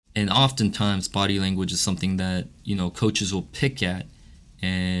And oftentimes body language is something that, coaches will pick at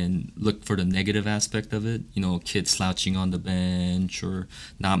and look for the negative aspect of it. Kids slouching on the bench or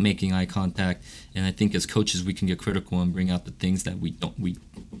not making eye contact. And I think as coaches we can get critical and bring out the things that we don't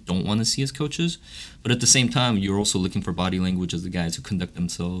want to see as coaches. But at the same time, you're also looking for body language as the guys who conduct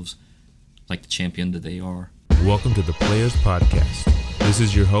themselves like the champion that they are. Welcome to the Players Podcast. This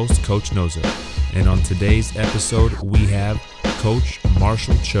is your host, Coach Noza. And on today's episode, we have Coach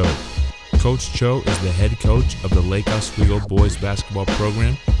Marshall Cho. Coach Cho is the head coach of the Lake Oswego boys basketball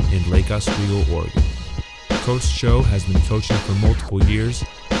program in Lake Oswego, Oregon. Coach Cho has been coaching for multiple years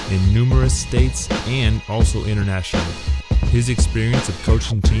in numerous states and also internationally. His experience of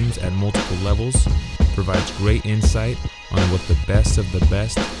coaching teams at multiple levels provides great insight on what the best of the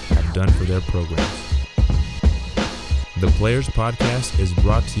best have done for their programs. The Players Podcast is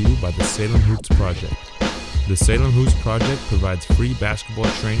brought to you by the Salem Hoops Project. The Salem Hoops Project provides free basketball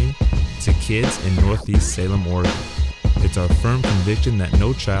training to kids in Northeast Salem, Oregon. It's our firm conviction that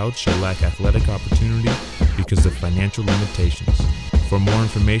no child should lack athletic opportunity because of financial limitations. For more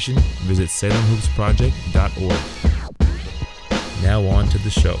information, visit salemhoopsproject.org. Now on to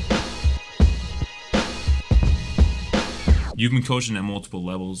the show. You've been coaching at multiple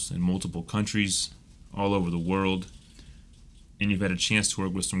levels in multiple countries all over the world, and you've had a chance to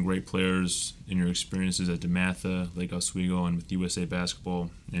work with some great players in your experiences at DeMatha, Lake Oswego, and with USA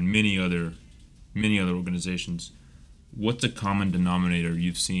Basketball, and many other organizations. What's the common denominator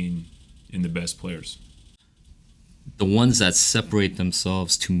you've seen in the best players? The ones that separate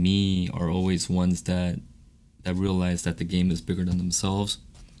themselves to me are always ones that realize that the game is bigger than themselves.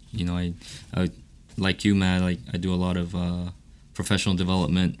 I like you, Matt. I do a lot of professional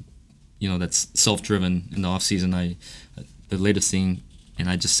development. That's self-driven. In the off season, the latest thing, and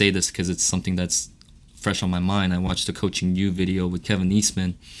I just say this because it's something that's fresh on my mind. I watched a Coaching You video with Kevin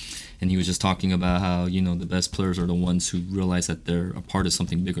Eastman, and he was just talking about how, the best players are the ones who realize that they're a part of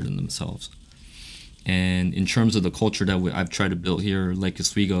something bigger than themselves. And in terms of the culture that I've tried to build here, Lake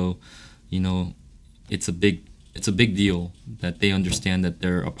Oswego, it's a big deal that they understand that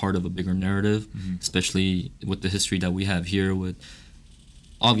they're a part of a bigger narrative, especially with the history that we have here with.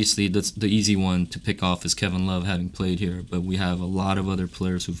 Obviously, that's the easy one to pick off is Kevin Love having played here, but we have a lot of other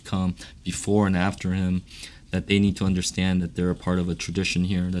players who've come before and after him that they need to understand that they're a part of a tradition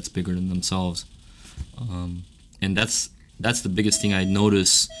here that's bigger than themselves. And that's the biggest thing I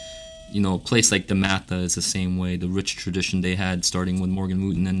notice. A place like DeMatha is the same way. The rich tradition they had starting with Morgan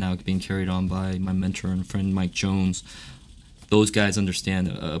Wooten and now being carried on by my mentor and friend Mike Jones. Those guys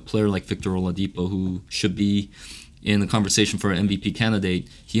understand. A player like Victor Oladipo, who should be in the conversation for an MVP candidate,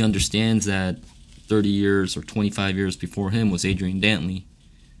 he understands that 30 years or 25 years before him was Adrian Dantley,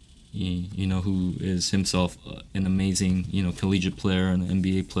 who is himself an amazing, collegiate player and an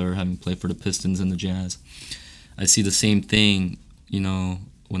NBA player, having played for the Pistons and the Jazz. I see the same thing,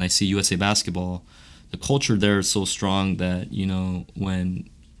 when I see USA Basketball. The culture there is so strong that, when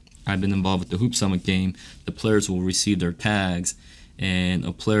I've been involved with the Hoop Summit game, the players will receive their tags, and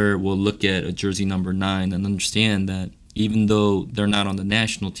a player will look at a jersey number 9 and understand that even though they're not on the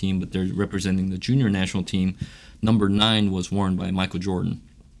national team, but they're representing the junior national team, number 9 was worn by Michael Jordan.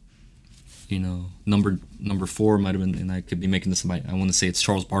 Number 4 might have been, and I could be making this up, I want to say it's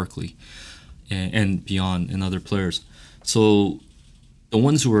Charles Barkley and beyond, and other players. So the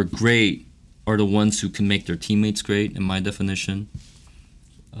ones who are great are the ones who can make their teammates great, in my definition.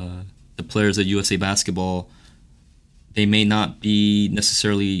 The players at USA Basketball, they may not be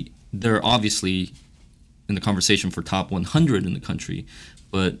necessarily, they're obviously in the conversation for top 100 in the country,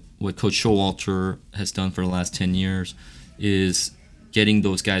 but what Coach Showalter has done for the last 10 years is getting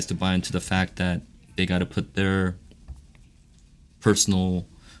those guys to buy into the fact that they got to put their personal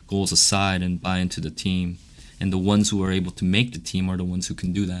goals aside and buy into the team. And the ones who are able to make the team are the ones who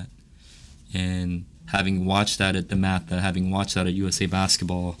can do that. And having watched that at DeMatha, having watched that at USA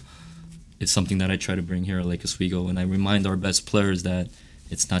Basketball, it's something that I try to bring here at Lake Oswego. And I remind our best players that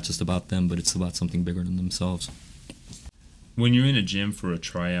it's not just about them, but it's about something bigger than themselves. When you're in a gym for a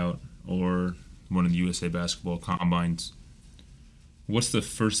tryout or one of the USA Basketball combines, what's the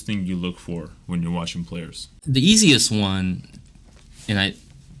first thing you look for when you're watching players? The easiest one, and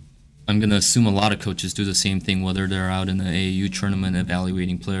I'm going to assume a lot of coaches do the same thing, whether they're out in the AAU tournament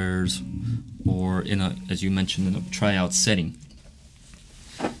evaluating players or in a, as you mentioned, in a tryout setting,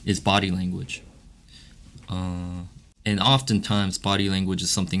 is body language. And oftentimes body language is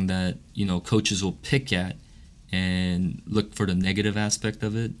something that, coaches will pick at and look for the negative aspect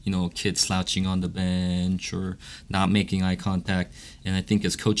of it, kids slouching on the bench or not making eye contact. And I think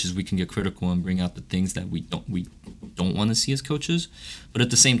as coaches we can get critical and bring out the things that we don't want to see as coaches. But at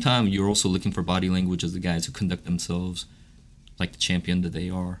the same time, you're also looking for body language of the guys who conduct themselves like the champion that they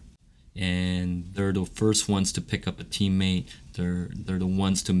are. And they're the first ones to pick up a teammate. They're the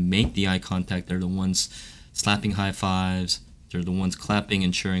ones to make the eye contact. They're the ones slapping high fives. They're the ones clapping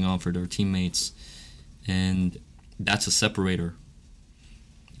and cheering on for their teammates. And that's a separator.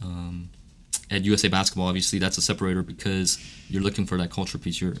 At USA Basketball, obviously, that's a separator because you're looking for that culture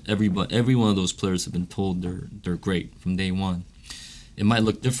piece. Every one of those players have been told they're great from day one. It might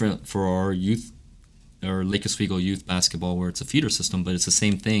look different for our youth or Lake Oswego youth basketball where it's a feeder system, but it's the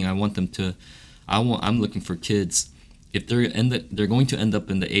same thing. I'm looking for kids. If they're going to end up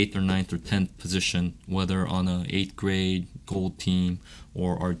in the 8th or 9th or 10th position, whether on a 8th grade gold team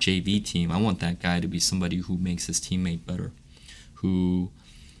or our JV team, I want that guy to be somebody who makes his teammate better. Who,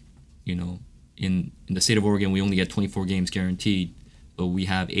 in the state of Oregon, we only get 24 games guaranteed, but we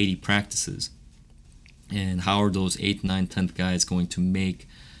have 80 practices. And how are those 8th, 9th, 10th guys going to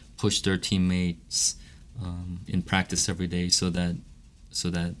push their teammates in practice every day so that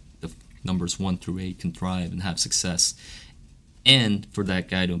the numbers 1 through 8 can thrive and have success, and for that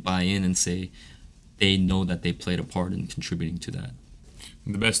guy to buy in and say they know that they played a part in contributing to that.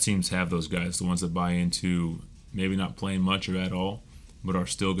 The best teams have those guys, the ones that buy into maybe not playing much or at all, but are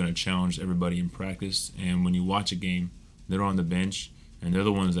still going to challenge everybody in practice. And when you watch a game, they're on the bench, and they're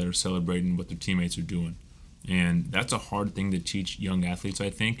the ones that are celebrating what their teammates are doing. And that's a hard thing to teach young athletes, I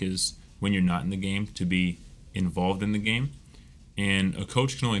think, is when you're not in the game, to be involved in the game. And a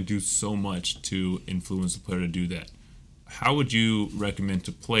coach can only do so much to influence the player to do that. How would you recommend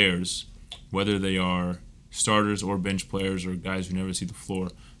to players, whether they are starters or bench players or guys who never see the floor,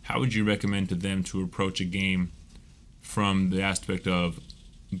 how would you recommend to them to approach a game from the aspect of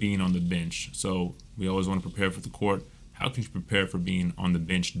being on the bench? So we always want to prepare for the court. How can you prepare for being on the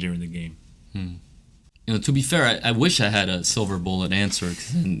bench during the game? To be fair, I wish I had a silver bullet answer,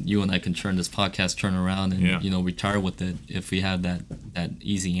 because then you and I can turn this podcast around and retire with it if we had that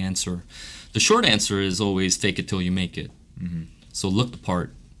easy answer. The short answer is always fake it till you make it. Mm-hmm. So look the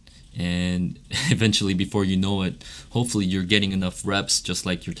part, and eventually, before you know it, hopefully you're getting enough reps, just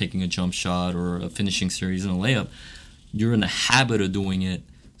like you're taking a jump shot or a finishing series and a layup. You're in the habit of doing it,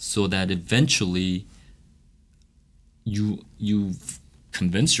 so that eventually you've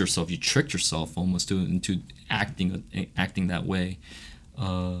convince yourself, you tricked yourself almost into acting that way.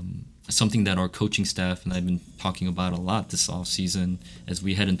 Something that our coaching staff and I've been talking about a lot this off season as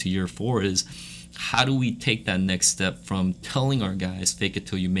we head into year 4 is how do we take that next step from telling our guys fake it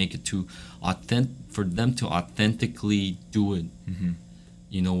till you make it to for them to authentically do it.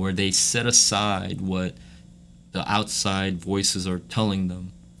 Mm-hmm. Where they set aside what the outside voices are telling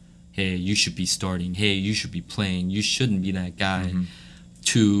them. Hey, you should be starting. Hey, you should be playing. You shouldn't be that guy. Mm-hmm.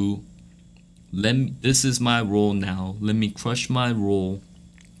 To this is my role now. Let me crush my role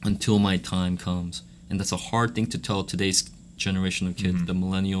until my time comes. And that's a hard thing to tell today's generation of kids, mm-hmm. the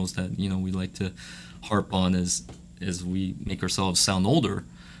millennials that we like to harp on as we make ourselves sound older.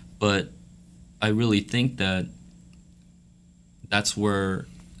 But I really think that's where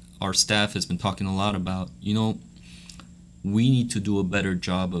our staff has been talking a lot about. We need to do a better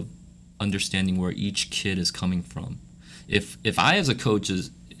job of understanding where each kid is coming from. If I as a coach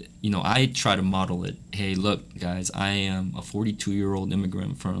I try to model it. Hey, look, guys, I am a 42-year-old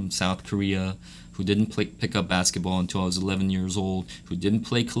immigrant from South Korea who didn't pick up basketball until I was 11 years old, who didn't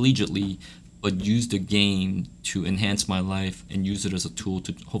play collegiately, but used the game to enhance my life and use it as a tool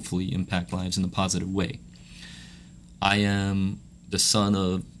to hopefully impact lives in a positive way. I am the son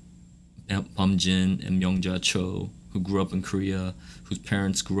of Bumjin and Marshall Cho, who grew up in Korea, whose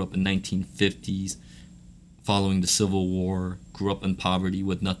parents grew up in 1950s, following the Civil War, grew up in poverty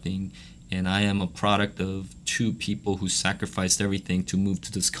with nothing, and I am a product of 2 people who sacrificed everything to move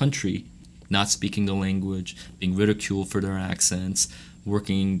to this country, not speaking the language, being ridiculed for their accents,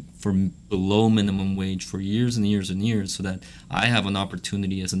 working for below minimum wage for years and years and years, so that I have an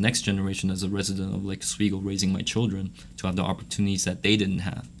opportunity as a next generation, as a resident of Lake Oswego, raising my children, to have the opportunities that they didn't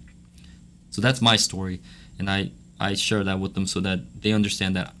have. So that's my story, and I share that with them so that they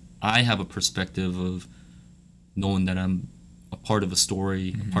understand that I have a perspective of knowing that I'm a part of a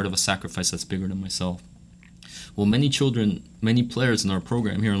story, mm-hmm. a part of a sacrifice that's bigger than myself. Well, many players in our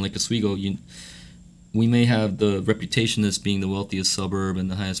program here in Lake Oswego, we may have the reputation as being the wealthiest suburb and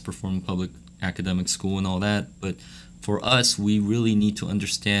the highest performing public academic school and all that, but for us, we really need to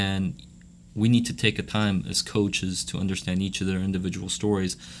understand, we need to take a time as coaches to understand each of their individual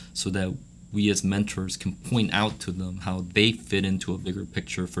stories so that we as mentors can point out to them how they fit into a bigger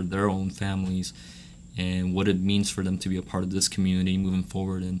picture for their own families and what it means for them to be a part of this community moving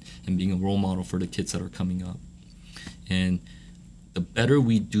forward, and being a role model for the kids that are coming up. And the better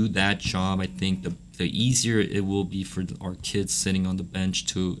we do that job, I think the easier it will be for our kids sitting on the bench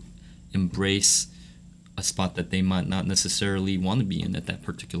to embrace a spot that they might not necessarily want to be in at that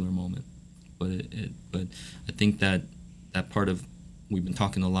particular moment. But I think that part of, we've been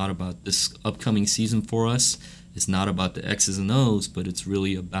talking a lot about this upcoming season for us, is not about the X's and O's, but it's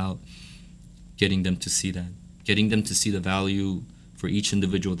really about getting them to see that, getting them to see the value for each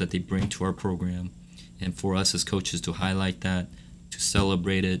individual that they bring to our program, and for us as coaches to highlight that, to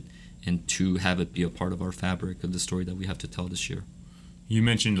celebrate it, and to have it be a part of our fabric of the story that we have to tell this year. You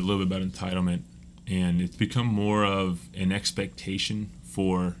mentioned a little bit about entitlement, and it's become more of an expectation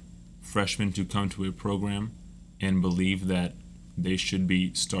for freshmen to come to a program and believe that they should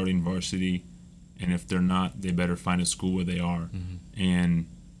be starting varsity, and if they're not, they better find a school where they are. Mm-hmm. And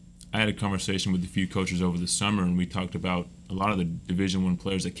I had a conversation with a few coaches over the summer, and we talked about a lot of the Division I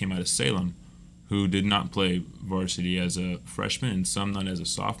players that came out of Salem who did not play varsity as a freshman and some not as a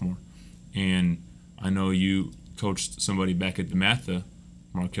sophomore. And I know you coached somebody back at DeMatha,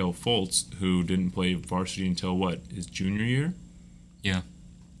 Markel Foltz, who didn't play varsity until, his junior year? Yeah.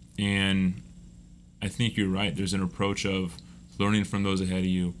 And I think you're right. There's an approach of learning from those ahead of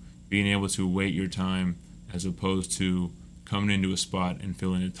you, being able to wait your time as opposed to coming into a spot and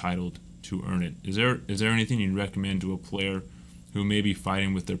feeling entitled to earn it. Is there anything you'd recommend to a player who may be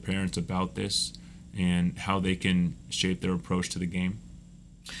fighting with their parents about this and how they can shape their approach to the game?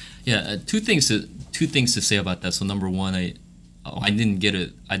 Yeah, two things to say about that. So number one, I didn't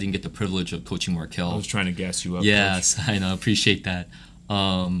get the privilege of coaching Markel. I was trying to gas you up. Yes, Coach. I know. Appreciate that.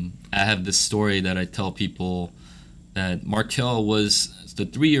 I have this story that I tell people that Markel was, the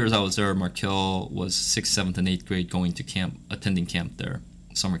 3 years I was there, Markel was 6th, 7th, and 8th grade going to camp, attending camp there,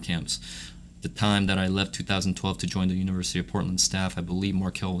 summer camps. The time that I left 2012 to join the University of Portland staff, I believe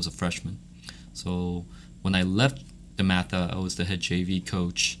Markel was a freshman. So when I left DeMatha, I was the head JV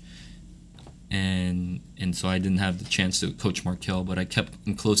coach, and so I didn't have the chance to coach Markel, but I kept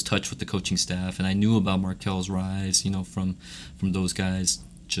in close touch with the coaching staff, and I knew about Markel's rise, from those guys,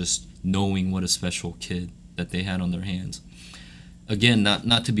 just knowing what a special kid that they had on their hands. Again,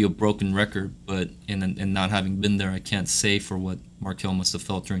 not to be a broken record, but and not having been there, I can't say for what Markel must have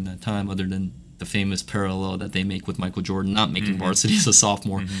felt during that time, other than the famous parallel that they make with Michael Jordan not making varsity as a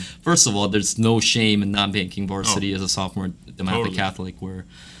sophomore. Mm-hmm. First of all, there's no shame in not making varsity as a sophomore at DeMatha Catholic, where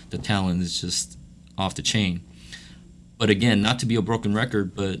the talent is just off the chain. But again, not to be a broken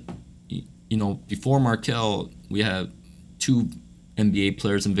record, but before Markel, we have two NBA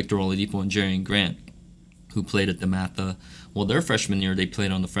players in Victor Oladipo and Jarian Grant, who played at DeMatha. Well, their freshman year, they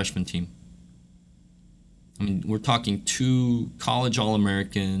played on the freshman team. I mean, we're talking two college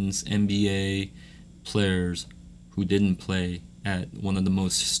All-Americans, NBA players who didn't play at one of the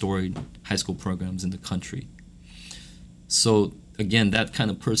most storied high school programs in the country. So, again, that kind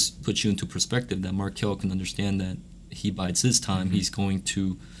of puts you into perspective that Markel can understand that he bides his time. Mm-hmm. He's going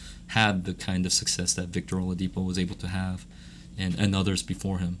to have the kind of success that Victor Oladipo was able to have and others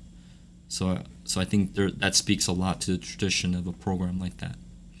before him. So I think that speaks a lot to the tradition of a program like that.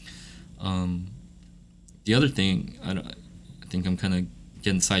 The other thing, I think I'm kind of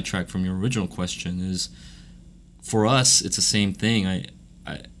getting sidetracked from your original question, is for us, it's the same thing.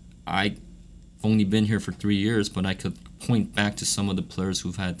 I've only been here for 3 years, but I could point back to some of the players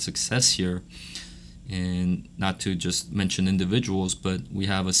who've had success here, and not to just mention individuals, but we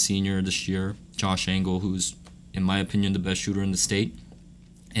have a senior this year, Josh Engel, who's, in my opinion, the best shooter in the state,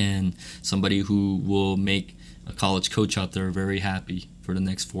 and somebody who will make a college coach out there very happy for the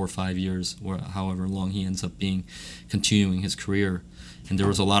next 4 or 5 years, or however long he ends up continuing his career. And there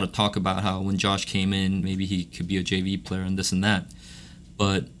was a lot of talk about how when Josh came in, maybe he could be a JV player and this and that.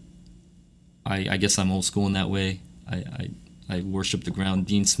 But I guess I'm old school in that way. I worship the ground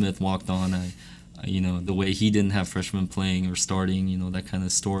Dean Smith walked on. The way he didn't have freshmen playing or starting, that kind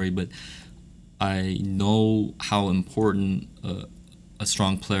of story. But I know how important a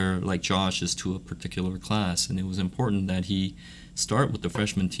strong player like Josh is to a particular class, and it was important that he start with the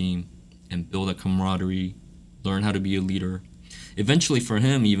freshman team and build a camaraderie, learn how to be a leader. Eventually for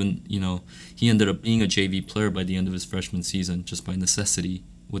him, even, he ended up being a JV player by the end of his freshman season, just by necessity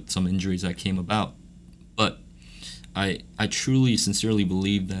with some injuries that came about. But I truly, sincerely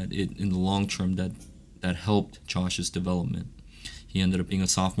believe that in the long term that helped Josh's development. He ended up being a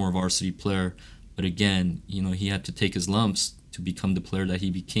sophomore varsity player, but again, he had to take his lumps to become the player that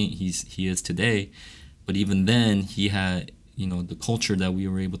he is today. But even then, he had, the culture that we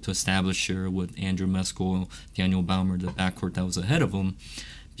were able to establish here with Andrew Meskel, Daniel Baumer, the backcourt that was ahead of him,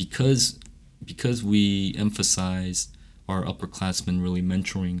 because we emphasized our upperclassmen really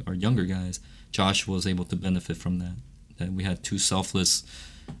mentoring our younger guys, Josh was able to benefit from that. That we had two selfless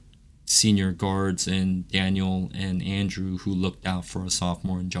senior guards in Daniel and Andrew who looked out for a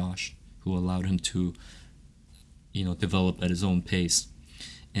sophomore in Josh, who allowed him to, develop at his own pace.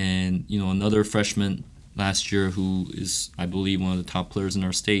 And, another freshman last year who is, I believe, one of the top players in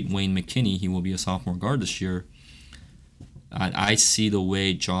our state, Wayne McKinney, he will be a sophomore guard this year. I see the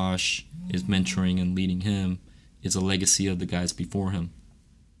way Josh is mentoring and leading him is a legacy of the guys before him.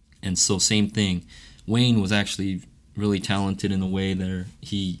 And so same thing. Wayne was actually really talented in a way that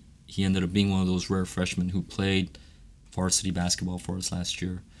he ended up being one of those rare freshmen who played varsity basketball for us last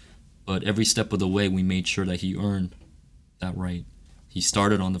year. But every step of the way, we made sure that he earned that right. He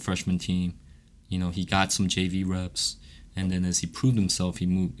started on the freshman team. He got some JV reps. And then as he proved himself,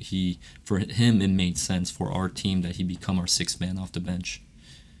 for him, it made sense for our team that he become our sixth man off the bench.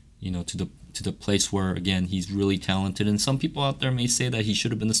 To the place where, again, he's really talented. And some people out there may say that he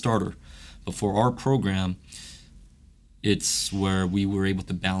should have been the starter. But for our program, it's where we were able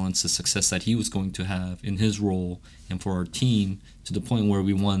to balance the success that he was going to have in his role and for our team to the point where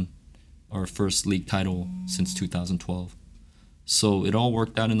we won our first league title since 2012. So it all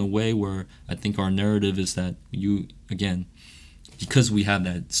worked out in a way where I think our narrative is that because we have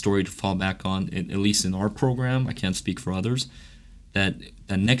that story to fall back on, at least in our program, I can't speak for others, that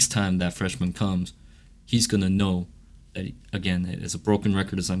next time that freshman comes, he's going to know that, again, as a broken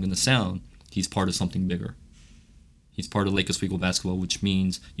record as I'm going to sound, he's part of something bigger. He's part of Lake Oswego basketball, which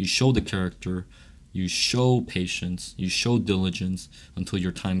means you show the character, you show patience, you show diligence until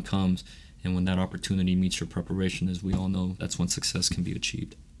your time comes. And when that opportunity meets your preparation, as we all know, that's when success can be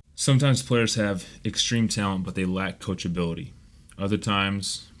achieved. Sometimes players have extreme talent, but they lack coachability. Other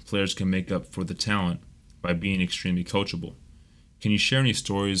times, players can make up for the talent by being extremely coachable. Can you share any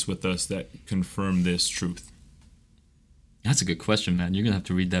stories with us that confirm this truth? That's a good question, man. You're going to have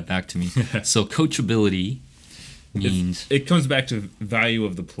to read that back to me. So coachability means... It comes back to value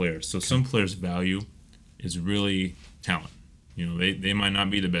of the player. So some players' value is really talent. They might not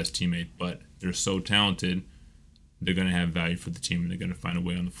be the best teammate, but they're so talented, they're going to have value for the team, and they're going to find a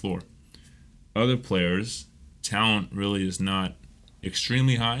way on the floor. Other players, talent really is not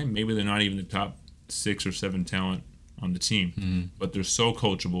extremely high. Maybe they're not even the top 6 or 7 talent on the team, but they're so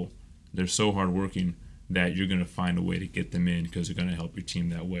coachable, they're so hardworking that you're going to find a way to get them in because they're going to help your team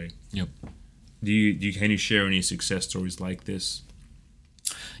that way. Yep. Can you share any success stories like this?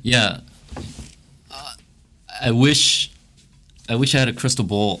 Yeah. I wish I had a crystal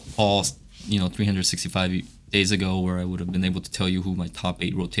ball 365 days ago where I would have been able to tell you who my top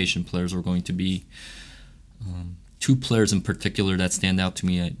 8 rotation players were going to be. 2 players in particular that stand out to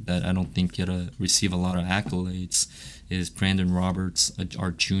me that I don't think receive a lot of accolades is Brandon Roberts,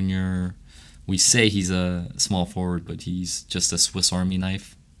 our junior. We say he's a small forward, but he's just a Swiss Army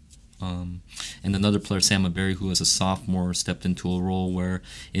knife. And another player, Sam Berry, who as a sophomore stepped into a role where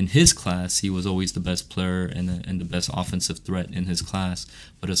in his class he was always the best player and the best offensive threat in his class.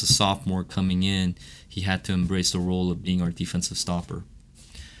 But as a sophomore coming in, he had to embrace the role of being our defensive stopper.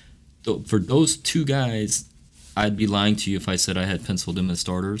 For those 2 guys, I'd be lying to you if I said I had penciled them as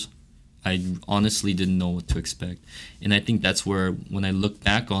starters. I honestly didn't know what to expect. And I think that's where, when I look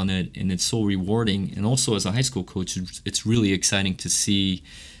back on it, and it's so rewarding, and also as a high school coach, it's really exciting to see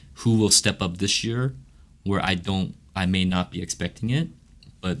who will step up this year where I may not be expecting it,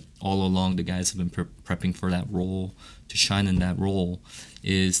 but all along the guys have been prepping for that role, to shine in that role,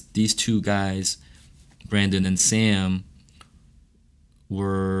 is these 2 guys, Brandon and Sam,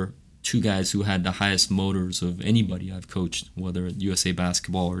 were 2 guys who had the highest motors of anybody I've coached, whether at USA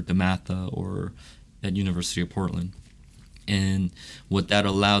Basketball or DeMatha or at University of Portland. And what that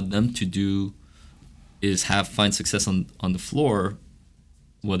allowed them to do is find success on the floor,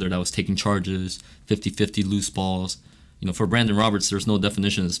 whether that was taking charges, 50-50 loose balls. For Brandon Roberts, there's no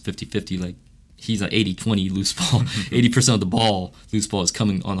definition as 50-50. Like, he's an 80-20 loose ball. 80% of the loose ball is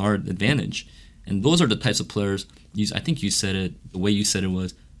coming on our advantage. And those are the types of players, I think you said it, the way you said it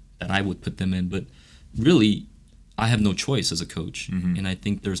was, that I would put them in. But really, I have no choice as a coach. And I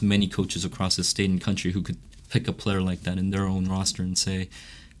think there's many coaches across the state and country who could pick a player like that in their own roster and say,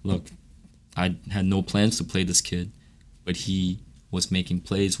 look, I had no plans to play this kid, but he was making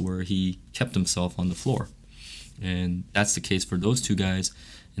plays where he kept himself on the floor. And that's the case for those 2 guys.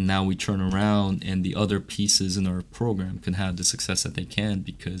 And now we turn around and the other pieces in our program can have the success that they can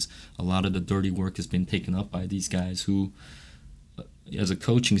because a lot of the dirty work has been taken up by these guys who, as a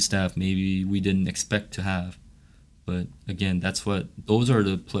coaching staff, maybe we didn't expect to have. But again, those are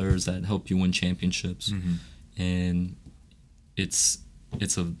the players that help you win championships. And it's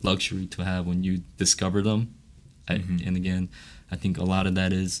a luxury to have when you discover them. And again, I think a lot of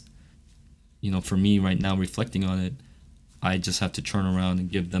that is, for me right now, reflecting on it, I just have to turn around and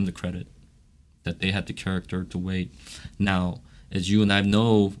give them the credit that they had the character to wait. Now, as you and I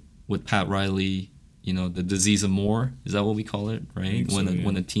know with Pat Riley, the disease of more, is that what we call it, right?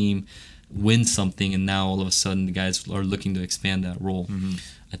 When a team wins something and now all of a sudden the guys are looking to expand that role.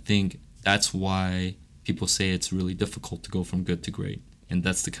 I think that's why people say it's really difficult to go from good to great. And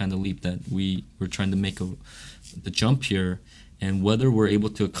that's the kind of leap that we're trying to make the jump here. And whether we're able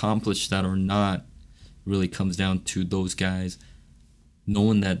to accomplish that or not really comes down to those guys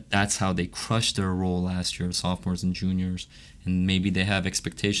knowing that that's how they crushed their role last year, sophomores and juniors, and maybe they have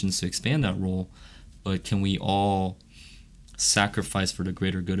expectations to expand that role, but can we all sacrifice for the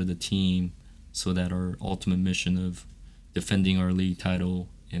greater good of the team so that our ultimate mission of defending our league title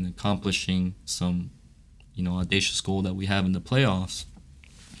and accomplishing some, audacious goal that we have in the playoffs,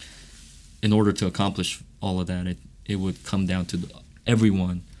 in order to accomplish all of that, it would come down to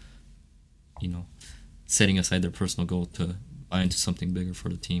everyone, setting aside their personal goal to buy into something bigger for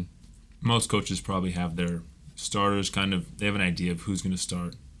the team. Most coaches probably have their starters they have an idea of who's going to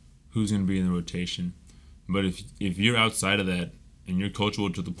start, who's going to be in the rotation. But if you're outside of that and you're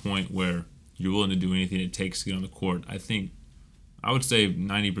coachable to the point where you're willing to do anything it takes to get on the court, I would say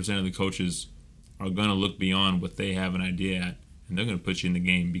 90% of the coaches are going to look beyond what they have an idea at, and they're going to put you in the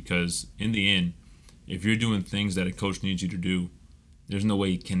game, because in the end, if you're doing things that a coach needs you to do, there's no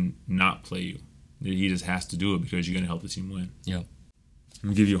way he can not play you. He just has to do it because you're going to help the team win. Yeah. I'm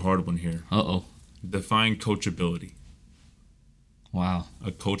going to give you a hard one here. Uh-oh. Define coachability. Wow.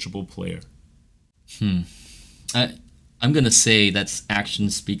 A coachable player. I'm going to say that's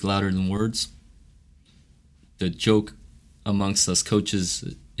actions speak louder than words. The joke amongst us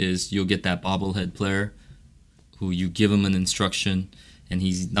coaches is you'll get that bobblehead player who you give him an instruction and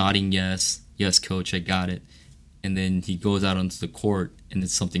he's nodding yes, coach, I got it. And then he goes out onto the court and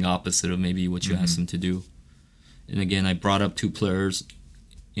it's something opposite of maybe what you asked him to do. And again, I brought up two players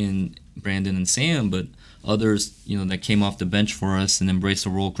in Brandon and Sam, but others, that came off the bench for us and embraced the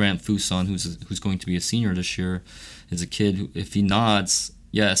role. Grant Fuson, who's going to be a senior this year, is a kid who, if he nods,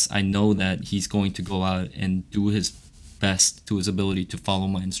 yes, I know that he's going to go out and do his best to his ability to follow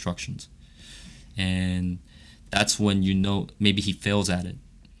my instructions. And that's when maybe he fails at it.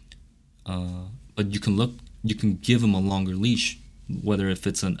 But you can give him a longer leash, whether if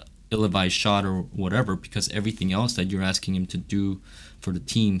it's an ill-advised shot or whatever, because everything else that you're asking him to do for the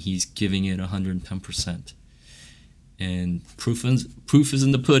team, he's giving it 110%. And proof is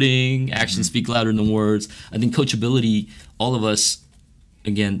in the pudding. Actions speak louder than words. I think coachability, all of us,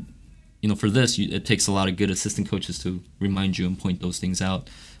 again, for this, it takes a lot of good assistant coaches to remind you and point those things out,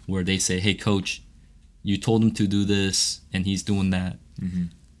 where they say, hey, coach, you told him to do this, and he's doing that.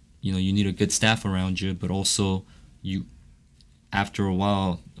 You need a good staff around you, but also after a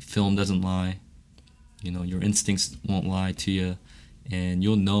while, film doesn't lie. Your instincts won't lie to you, and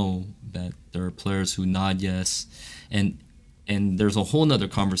you'll know that there are players who nod yes, and there's a whole nother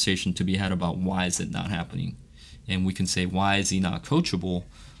conversation to be had about why is it not happening, and we can say, why is he not coachable?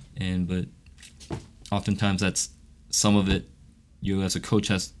 But oftentimes that's some of it. You as a coach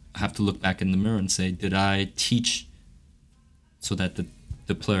have to look back in the mirror and say, did I teach so that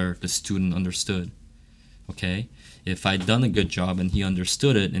the player, the student understood? Okay, if I'd done a good job and he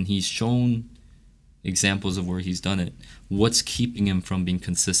understood it and he's shown examples of where he's done it, what's keeping him from being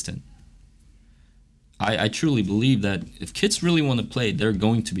consistent? I truly believe that if kids really want to play, they're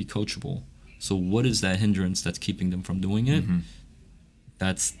going to be coachable. So what is that hindrance that's keeping them from doing it?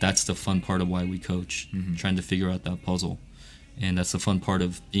 That's the fun part of why we coach, trying to figure out that puzzle. And that's the fun part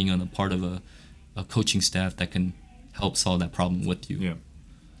of being on a part of a coaching staff that can help solve that problem with you. Yeah.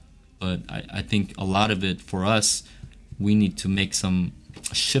 But I think a lot of it, for us, we need to make some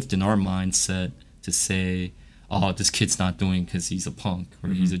shift in our mindset to say, oh, this kid's not doing because he's a punk or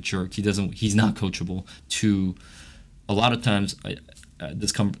he's a jerk. He's not coachable. To a lot of times,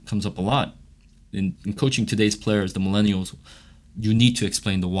 this comes up a lot. In coaching today's players, the millennials, you need to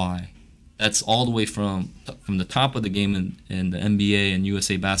explain the why. That's all the way from the top of the game in the NBA and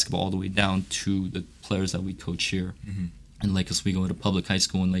USA basketball all the way down to the players that we coach here in Lake Oswego at a public high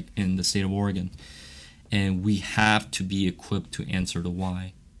school in the state of Oregon. And we have to be equipped to answer the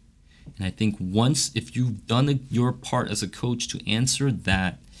why. And I think if you've done your part as a coach to answer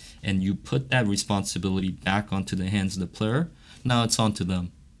that, and you put that responsibility back onto the hands of the player, now it's on to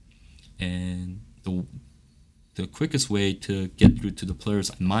them. And the quickest way to get through to the players,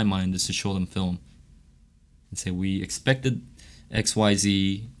 in my mind, is to show them film. and say, we expected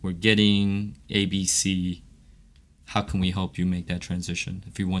XYZ, we're getting ABC. How can we help you make that transition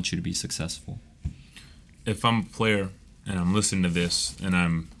if we want you to be successful? If I'm a player and I'm listening to this and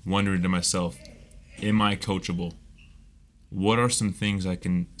I'm wondering to myself, am I coachable? What are some things I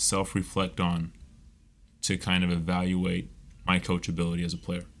can self-reflect on to kind of evaluate my coachability as a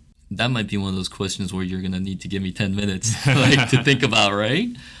player? That might be one of those questions where you're going to need to give me 10 minutes to think about, right?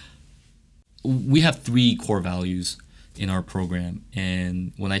 We have 3 core values in our program.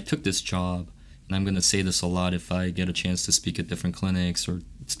 And when I took this job, and I'm going to say this a lot if I get a chance to speak at different clinics or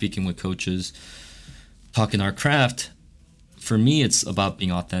speaking with coaches, talking our craft, for me, it's about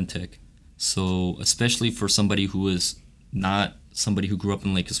being authentic. So especially for somebody who is not somebody who grew up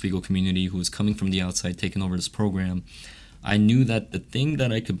in Lake Oswego community, who is coming from the outside, taking over this program, I knew that the thing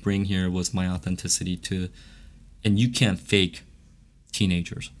that I could bring here was my authenticity to, and you can't fake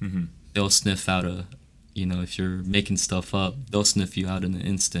teenagers. Mm-hmm. They'll sniff out if you're making stuff up, they'll sniff you out in an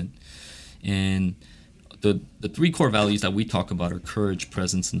instant. And the 3 core values that we talk about are courage,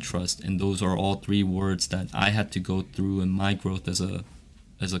 presence, and trust. And those are all 3 words that I had to go through in my growth as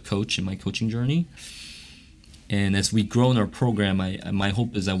a coach in my coaching journey. And as we grow in our program, my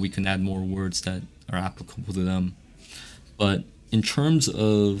hope is that we can add more words that are applicable to them. But in terms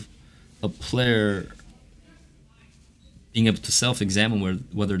of a player being able to self-examine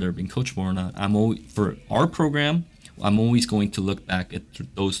whether they're being coachable or not, for our program, I'm always going to look back at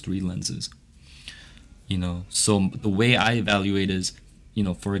those 3 lenses. So the way I evaluate is,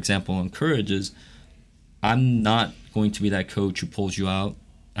 for example, on courage is, I'm not going to be that coach who pulls you out.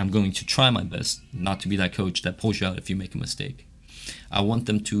 I'm going to try my best not to be that coach that pulls you out if you make a mistake. I want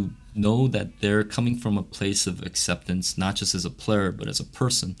them to know that they're coming from a place of acceptance, not just as a player, but as a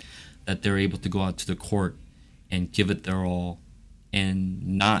person, that they're able to go out to the court and give it their all and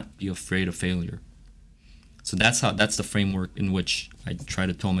not be afraid of failure. So that's the framework in which I try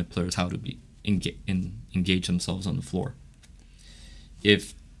to tell my players how to be engage themselves on the floor.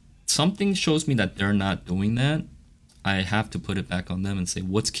 If something shows me that they're not doing that, I have to put it back on them and say,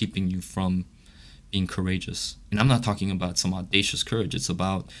 what's keeping you from being courageous? And I'm not talking about some audacious courage. It's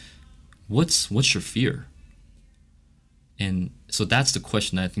about what's your fear? And so that's the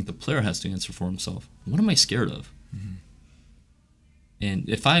question that I think the player has to answer for himself. What am I scared of? Mm-hmm. And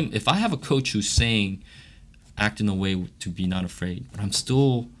if I have a coach who's saying, act in a way to be not afraid, but I'm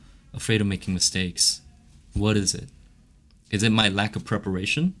still afraid of making mistakes, what is it? Is it my lack of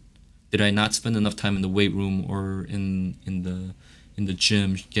preparation? Did I not spend enough time in the weight room or in the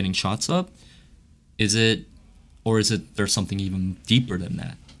gym getting shots up? Is it there's something even deeper than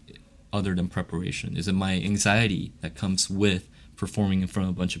that, other than preparation? Is it my anxiety that comes with performing in front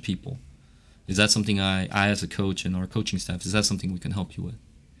of a bunch of people? Is that something I as a coach and our coaching staff, is that something we can help you with?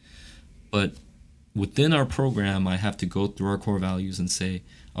 But within our program, I have to go through our core values and say,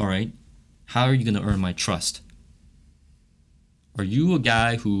 all right, how are you going to earn my trust? Are you a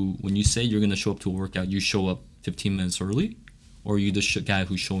guy who, when you say you're going to show up to a workout, you show up 15 minutes early? Or are you the guy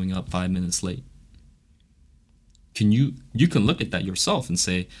who's showing up 5 minutes late? You can look at that yourself and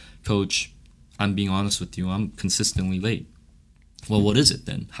say, Coach, I'm being honest with you, I'm consistently late. Well, what is it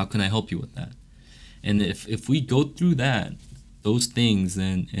then? How can I help you with that? And if we go through those things,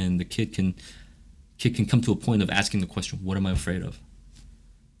 then and the kid can come to a point of asking the question, what am I afraid of?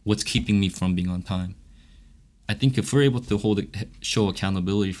 What's keeping me from being on time? I think if we're able to show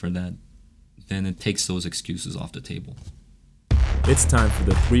accountability for that, then it takes those excuses off the table. It's time for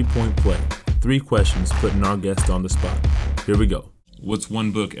the 3-point play. 3 questions putting our guest on the spot. Here we go. What's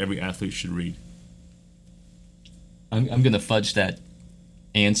one book every athlete should read? I'm going to fudge that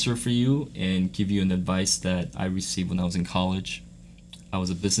answer for you and give you an advice that I received when I was in college. I was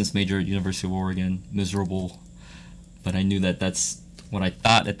a business major at University of Oregon, miserable, but I knew that that's what I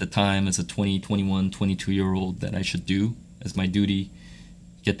thought at the time as a 20, 21, 22-year-old that I should do as my duty,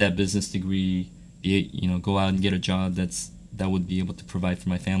 get that business degree, go out and get a job that would be able to provide for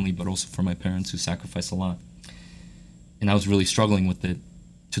my family, but also for my parents who sacrificed a lot. And I was really struggling with it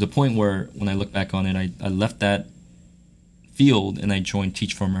to the point where when I look back on it, I left that field and I joined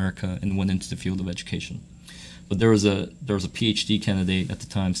Teach for America and went into the field of education. But there was a PhD candidate at the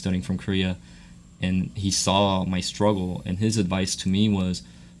time studying from Korea, and he saw my struggle, and his advice to me was,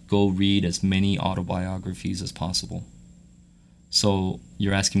 go read as many autobiographies as possible. So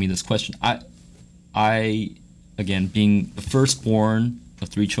you're asking me this question. I again, being the firstborn of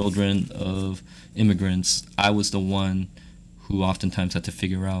 3 children of immigrants, I was the one who oftentimes had to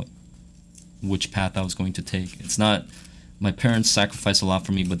figure out which path I was going to take. It's not, my parents sacrificed a lot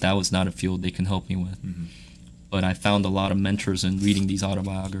for me, but that was not a field they can help me with. Mm-hmm. But I found a lot of mentors in reading these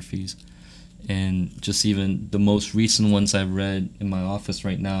autobiographies. And just even the most recent ones I've read in my office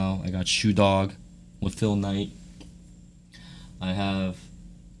right now, I got Shoe Dog with Phil Knight. I have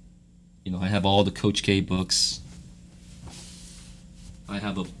all the Coach K books. I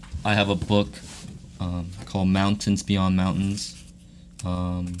have a book called Mountains Beyond Mountains.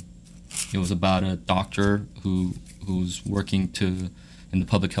 It was about a doctor who's working in the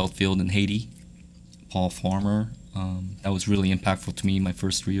public health field in Haiti, Paul Farmer. That was really impactful to me my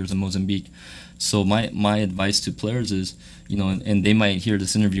first 3 years in Mozambique. So my advice to players is, and they might hear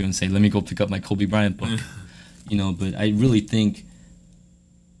this interview and say, let me go pick up my Kobe Bryant book. But I really think,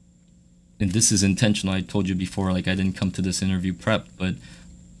 and this is intentional, I told you before, like I didn't come to this interview prepped, but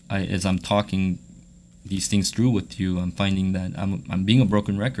as I'm talking these things through with you, I'm finding that I'm being a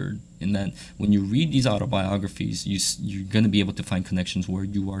broken record, in that when you read these autobiographies, you're going to be able to find connections where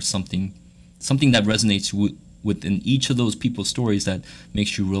you are something that resonates within each of those people's stories, that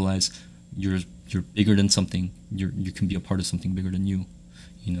makes you realize you're bigger than something. You can be a part of something bigger than you.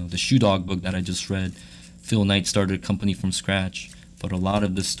 The Shoe Dog book that I just read, Phil Knight started a company from scratch, but a lot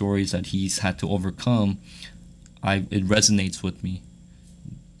of the stories that he's had to overcome, it resonates with me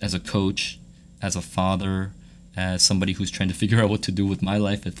as a coach, as a father, as somebody who's trying to figure out what to do with my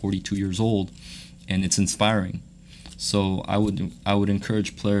life at 42 years old, and it's inspiring. So I would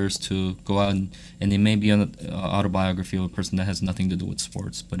encourage players to go out and it may be an autobiography of a person that has nothing to do with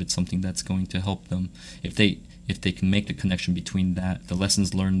sports, but it's something that's going to help them. If they can make the connection between that, the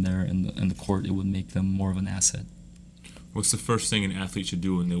lessons learned there and the court, it would make them more of an asset. What's the first thing an athlete should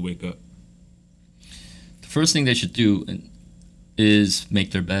do when they wake up? The first thing they should do is make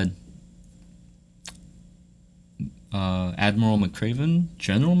their bed. General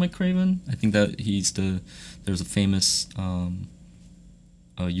McCraven, I think that there's a famous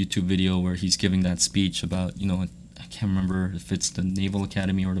YouTube video where he's giving that speech about, I can't remember if it's the Naval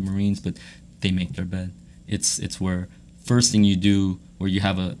Academy or the Marines, but they make their bed. It's where first thing you do, where you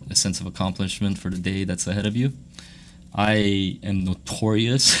have a sense of accomplishment for the day that's ahead of you. I am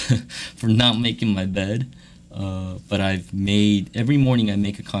notorious for not making my bed. But every morning I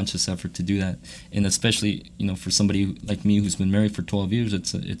make a conscious effort to do that, and especially for somebody like me who's been married for 12 years,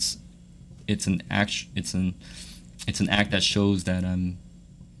 it's an act that shows that I'm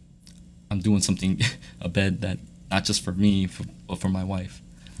doing something, a bed that not just for me but for my wife.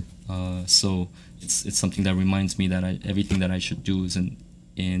 So it's something that reminds me that everything that I should do is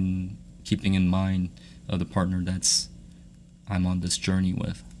in keeping in mind of the partner I'm on this journey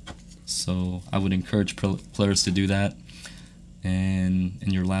with. So I would encourage players to do that. And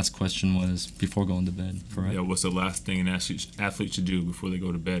your last question was before going to bed, correct? Yeah, what's the last thing an athlete should do before they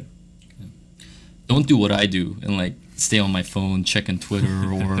go to bed? Okay. Don't do what I do and stay on my phone checking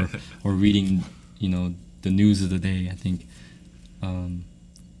Twitter or reading the news of the day. I think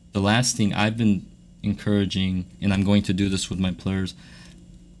the last thing I've been encouraging, and I'm going to do this with my players,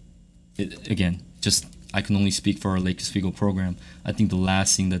 I can only speak for our Lake Oswego program. I think the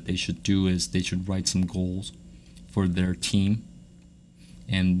last thing that they should do is they should write some goals for their team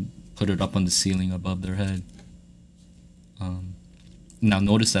and put it up on the ceiling above their head. Now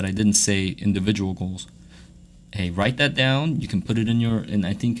notice that I didn't say individual goals. Hey, write that down. You can put it in and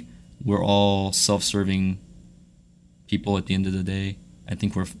I think we're all self-serving people at the end of the day. I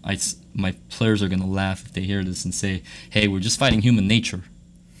think my players are going to laugh if they hear this and say, hey, we're just fighting human nature.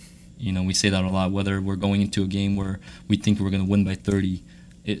 We say that a lot, whether we're going into a game where we think we're going to win by 30.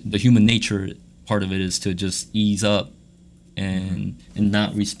 The human nature part of it is to just ease up and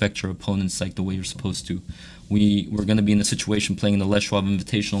not respect your opponents like the way you're supposed to. We're going to be in a situation playing in the Les Schwab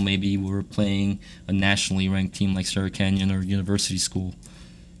Invitational. Maybe we're playing a nationally ranked team like Sarah Canyon or University School.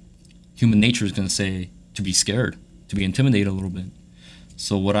 Human nature is going to say to be scared, to be intimidated a little bit.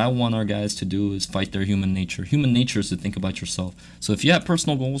 So what I want our guys to do is fight their human nature. Human nature is to think about yourself. So if you have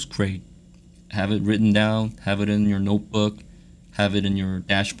personal goals, great. Have it written down, have it in your notebook, have it in your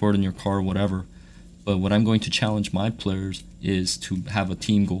dashboard in your car, whatever. But what I'm going to challenge my players is to have a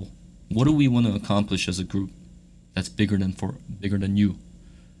team goal. What do we want to accomplish as a group that's bigger than you?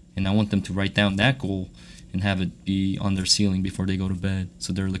 And I want them to write down that goal and have it be on their ceiling before they go to bed.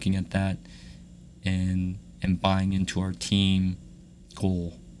 So they're looking at that and buying into our team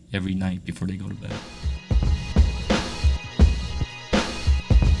goal every night before they go to bed.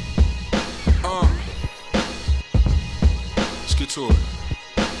 Let's get to it.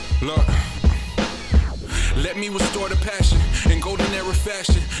 Look, let me restore the passion in golden era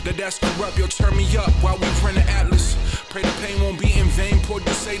fashion. That's corrupt, yo, turn me up while we run the atlas. Pray the pain won't be in vain, pour you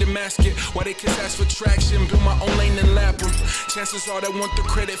say to mask it. Why they kiss ask for traction, build my own lane and lap them. Chances are they want the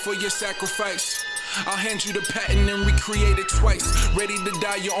credit for your sacrifice. I'll hand you the patent and recreate it twice. Ready to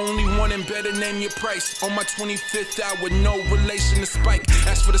die, you're only one and better name your price. On my 25th hour, no relation to Spike.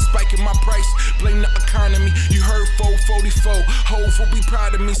 As for the spike in my price, blame the economy. You heard 444, Hove will be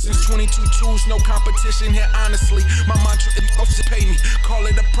proud of me. Since 22 twos, no competition here, honestly. My mantra is to pay me. Call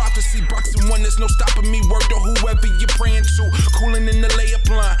it a prophecy, boxing one, there's no stopping me. Word to whoever you're praying to. Cooling in the layup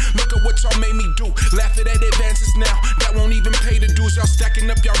line, look at what y'all made me do. Laughing at advances now, that won't even pay the dues. Y'all stacking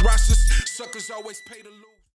up y'all rosters, suckers always pay to lose.